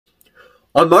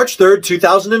On March 3rd,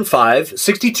 2005,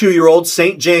 62-year-old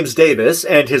St. James Davis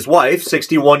and his wife,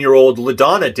 61-year-old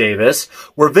Ladonna Davis,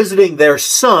 were visiting their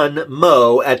son,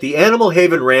 Mo, at the Animal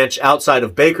Haven Ranch outside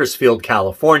of Bakersfield,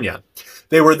 California.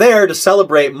 They were there to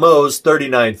celebrate Mo's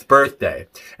 39th birthday,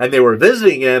 and they were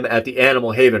visiting him at the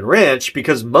Animal Haven Ranch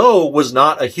because Mo was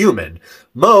not a human.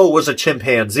 Mo was a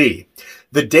chimpanzee.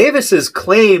 The Davises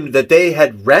claimed that they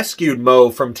had rescued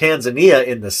Mo from Tanzania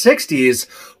in the 60s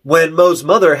when Mo's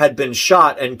mother had been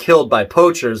shot and killed by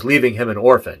poachers, leaving him an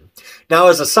orphan. Now,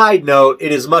 as a side note,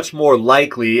 it is much more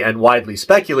likely and widely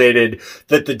speculated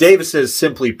that the Davises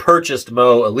simply purchased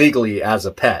Mo illegally as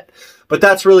a pet. But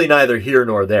that's really neither here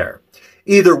nor there.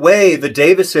 Either way, the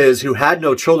Davises, who had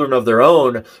no children of their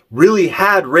own, really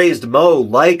had raised Mo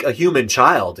like a human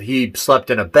child. He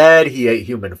slept in a bed, he ate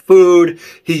human food,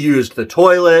 he used the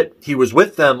toilet, he was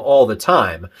with them all the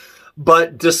time.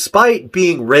 But despite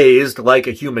being raised like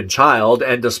a human child,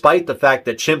 and despite the fact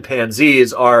that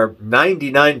chimpanzees are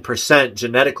 99%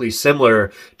 genetically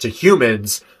similar to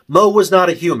humans, Mo was not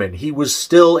a human. He was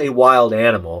still a wild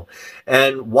animal.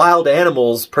 And wild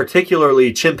animals,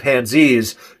 particularly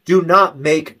chimpanzees, do not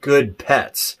make good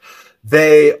pets.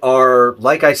 They are,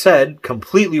 like I said,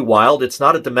 completely wild. It's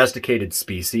not a domesticated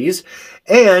species.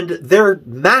 And they're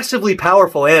massively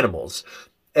powerful animals.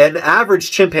 An average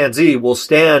chimpanzee will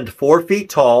stand 4 feet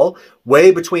tall,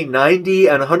 weigh between 90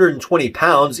 and 120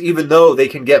 pounds, even though they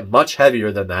can get much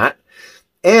heavier than that.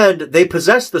 And they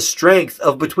possess the strength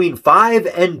of between 5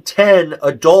 and 10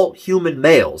 adult human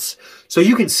males. So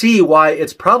you can see why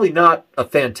it's probably not a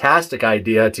fantastic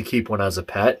idea to keep one as a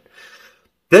pet.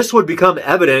 This would become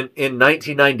evident in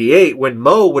 1998 when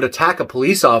Mo would attack a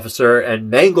police officer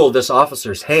and mangle this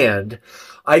officer's hand.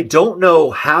 I don't know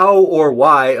how or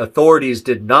why authorities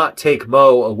did not take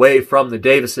Mo away from the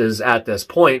Davises at this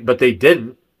point, but they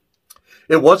didn't.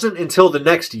 It wasn't until the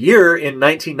next year in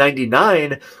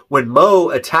 1999 when Mo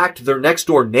attacked their next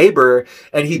door neighbor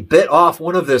and he bit off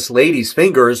one of this lady's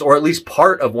fingers, or at least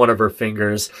part of one of her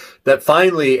fingers, that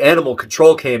finally animal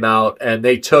control came out and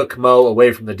they took Mo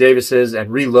away from the Davises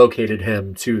and relocated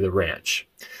him to the ranch.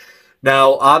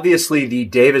 Now, obviously the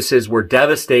Davises were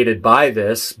devastated by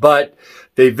this, but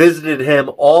they visited him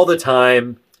all the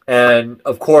time. And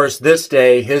of course, this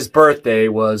day, his birthday,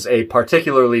 was a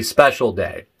particularly special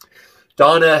day.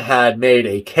 Donna had made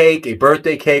a cake, a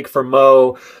birthday cake for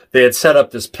Mo. They had set up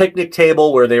this picnic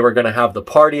table where they were going to have the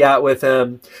party out with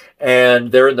him.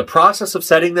 And they're in the process of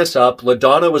setting this up.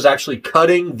 Ladonna was actually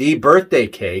cutting the birthday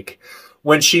cake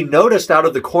when she noticed out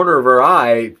of the corner of her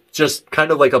eye, just kind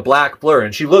of like a black blur.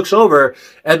 And she looks over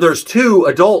and there's 2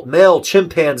 adult male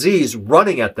chimpanzees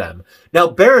running at them. Now,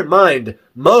 bear in mind,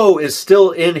 Mo is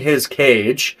still in his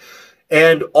cage.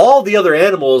 And all the other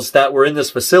animals that were in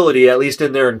this facility, at least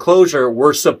in their enclosure,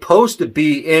 were supposed to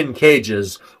be in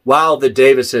cages while the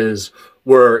Davises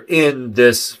were in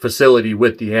this facility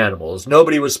with the animals.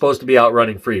 Nobody was supposed to be out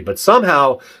running free. But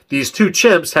somehow, these 2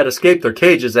 chimps had escaped their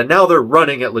cages, and now they're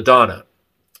running at Ladonna.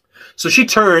 So she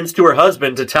turns to her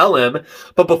husband to tell him,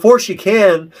 but before she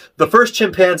can, the first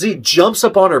chimpanzee jumps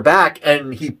up on her back,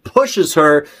 and he pushes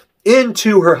her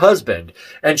into her husband,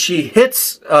 and she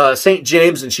hits St.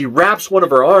 James and she wraps one of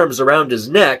her arms around his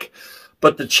neck,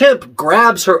 but the chimp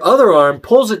grabs her other arm,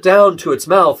 pulls it down to its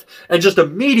mouth, and just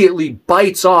immediately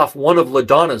bites off one of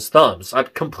Ladonna's thumbs.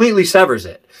 Completely severs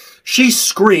it. She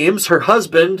screams. Her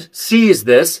husband sees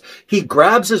this. He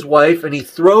grabs his wife and he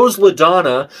throws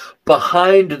Ladonna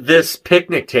behind this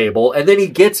picnic table, and then he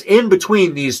gets in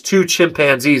between these 2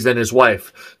 chimpanzees and his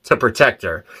wife to protect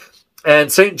her.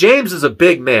 And St. James is a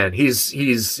big man.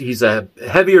 He's a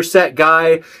heavier set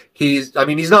guy. He's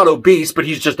not obese, but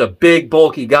he's just a big,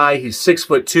 bulky guy. He's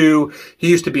 6'2". He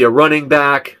used to be a running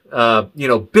back,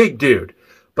 big dude.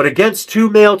 But against 2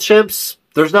 male chimps,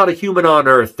 there's not a human on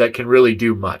earth that can really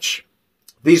do much.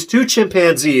 These 2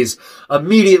 chimpanzees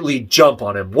immediately jump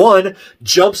on him. One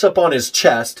jumps up on his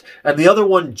chest, and the other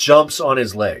one jumps on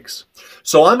his legs.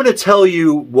 So I'm going to tell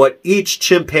you what each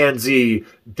chimpanzee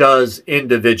does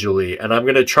individually, and I'm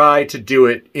going to try to do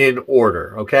it in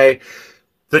order, okay?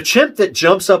 The chimp that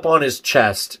jumps up on his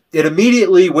chest, it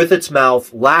immediately, with its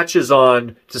mouth, latches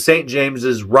on to St.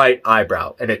 James's right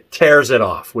eyebrow, and it tears it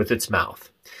off with its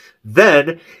mouth.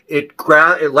 Then it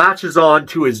latches on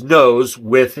to his nose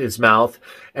with his mouth,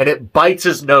 and it bites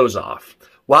his nose off.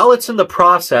 While it's in the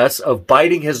process of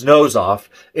biting his nose off,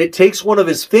 it takes one of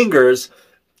his fingers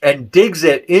and digs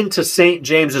it into St.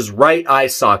 James's right eye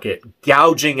socket,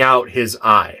 gouging out his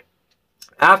eye.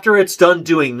 After it's done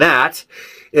doing that,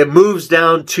 it moves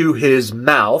down to his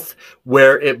mouth,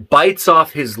 where it bites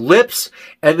off his lips,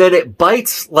 and then it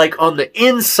bites like on the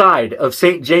inside of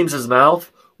St. James's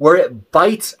mouth where it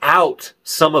bites out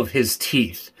some of his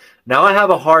teeth. Now, I have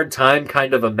a hard time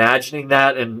kind of imagining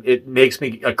that, and it makes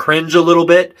me cringe a little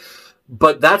bit,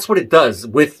 but that's what it does.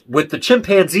 With the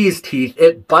chimpanzee's teeth,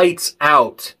 it bites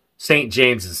out St.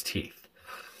 James's teeth.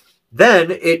 Then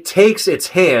it takes its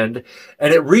hand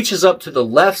and it reaches up to the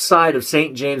left side of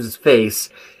St. James's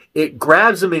face. It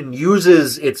grabs him and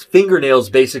uses its fingernails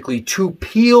basically to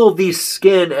peel the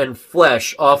skin and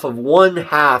flesh off of one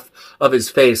half of his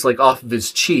face, like off of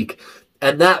his cheek.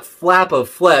 And that flap of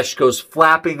flesh goes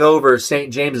flapping over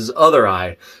St. James's other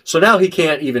eye. So now he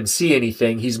can't even see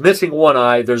anything. He's missing one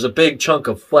eye. There's a big chunk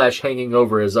of flesh hanging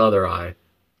over his other eye.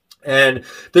 And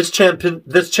this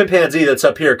chimpanzee that's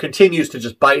up here continues to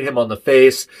just bite him on the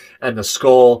face and the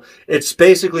skull. It's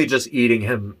basically just eating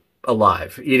him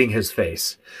alive, eating his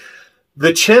face.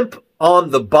 The chimp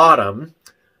on the bottom,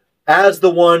 as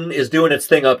the one is doing its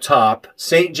thing up top,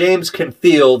 St. James can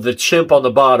feel the chimp on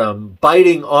the bottom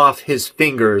biting off his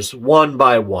fingers one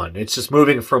by one. It's just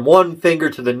moving from one finger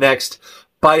to the next,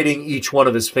 biting each one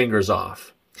of his fingers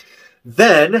off.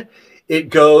 Then it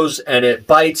goes and it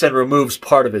bites and removes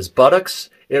part of his buttocks.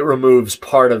 It removes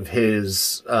part of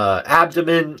his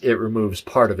abdomen. It removes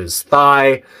part of his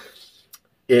thigh.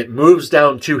 It moves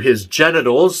down to his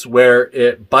genitals, where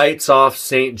it bites off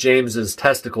St. James's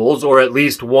testicles, or at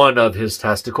least one of his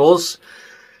testicles.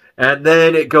 And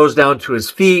then it goes down to his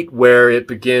feet, where it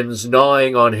begins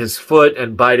gnawing on his foot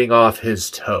and biting off his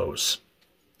toes.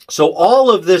 So all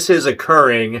of this is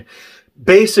occurring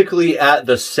basically at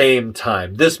the same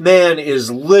time. This man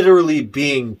is literally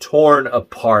being torn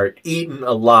apart, eaten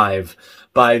alive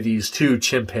by these two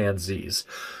chimpanzees.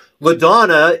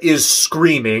 Ladonna is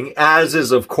screaming, as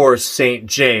is, of course, St.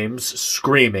 James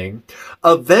screaming.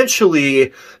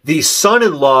 Eventually, the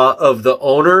son-in-law of the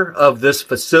owner of this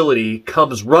facility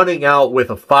comes running out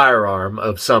with a firearm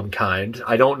of some kind.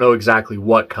 I don't know exactly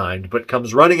what kind, but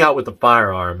comes running out with a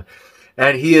firearm.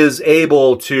 And he is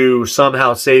able to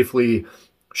somehow safely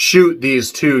shoot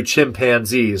these two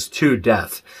chimpanzees to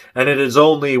death. And it is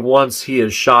only once he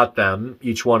has shot them,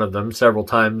 each one of them, several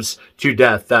times to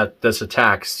death, that this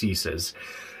attack ceases.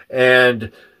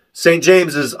 And St.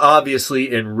 James is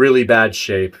obviously in really bad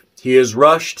shape. He is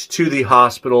rushed to the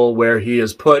hospital, where he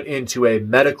is put into a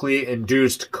medically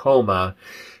induced coma.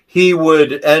 He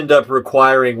would end up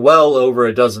requiring well over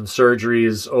a dozen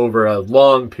surgeries over a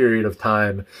long period of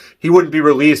time. He wouldn't be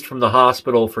released from the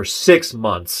hospital for 6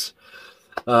 months.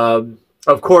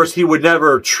 Of course, he would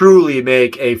never truly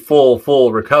make a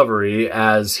full recovery,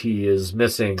 as he is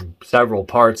missing several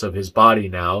parts of his body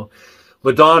now.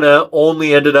 Ladonna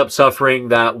only ended up suffering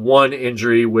that one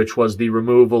injury, which was the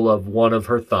removal of one of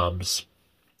her thumbs.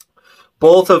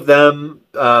 Both of them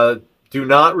do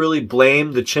not really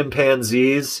blame the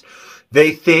chimpanzees.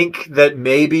 They think that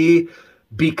maybe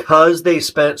because they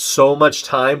spent so much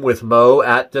time with Mo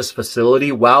at this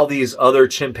facility while these other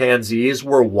chimpanzees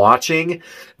were watching,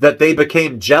 that they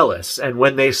became jealous. And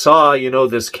when they saw, you know,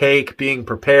 this cake being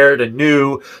prepared and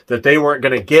knew that they weren't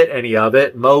going to get any of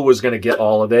it, Mo was going to get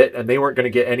all of it, and they weren't going to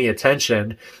get any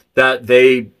attention, that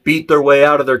they beat their way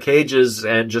out of their cages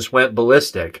and just went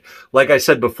ballistic. Like I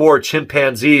said before,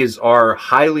 chimpanzees are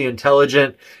highly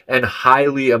intelligent and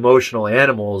highly emotional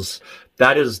animals.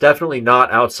 That is definitely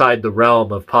not outside the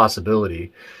realm of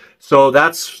possibility. So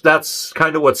that's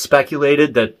kind of what's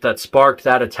speculated that sparked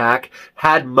that attack.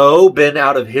 Had Mo been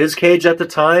out of his cage at the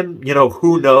time, you know,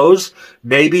 who knows?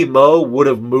 Maybe Mo would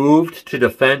have moved to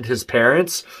defend his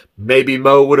parents. Maybe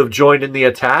Mo would have joined in the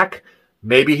attack.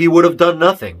 Maybe he would have done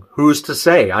nothing. Who's to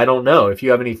say? I don't know. If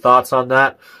you have any thoughts on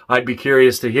that, I'd be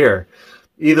curious to hear.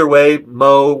 Either way,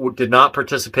 Mo did not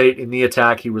participate in the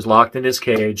attack. He was locked in his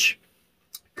cage.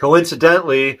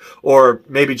 Coincidentally, or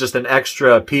maybe just an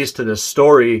extra piece to this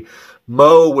story,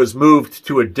 Mo was moved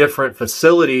to a different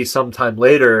facility sometime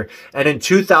later, and in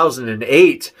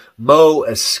 2008, Mo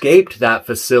escaped that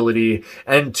facility,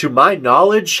 and to my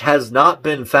knowledge, has not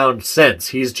been found since.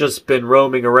 He's just been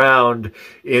roaming around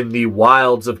in the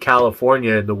wilds of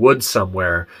California in the woods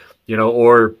somewhere, you know,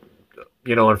 or,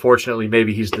 you know, unfortunately,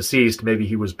 maybe he's deceased. Maybe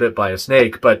he was bit by a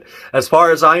snake. But as far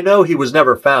as I know, he was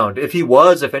never found. If he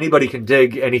was, if anybody can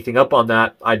dig anything up on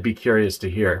that, I'd be curious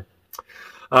to hear.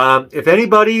 If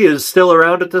anybody is still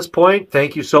around at this point,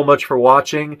 thank you so much for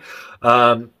watching.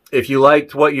 If you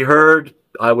liked what you heard,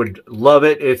 I would love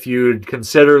it if you'd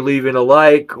consider leaving a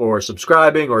like or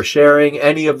subscribing or sharing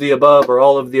any of the above or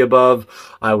all of the above.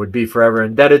 I would be forever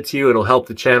indebted to you. It'll help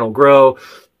the channel grow.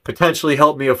 Potentially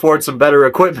help me afford some better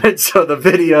equipment so the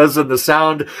videos and the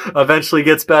sound eventually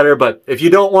gets better. But if you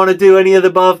don't want to do any of the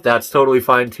above, that's totally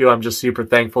fine too. I'm just super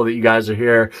thankful that you guys are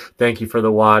here. Thank you for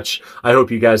the watch. I hope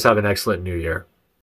you guys have an excellent new year.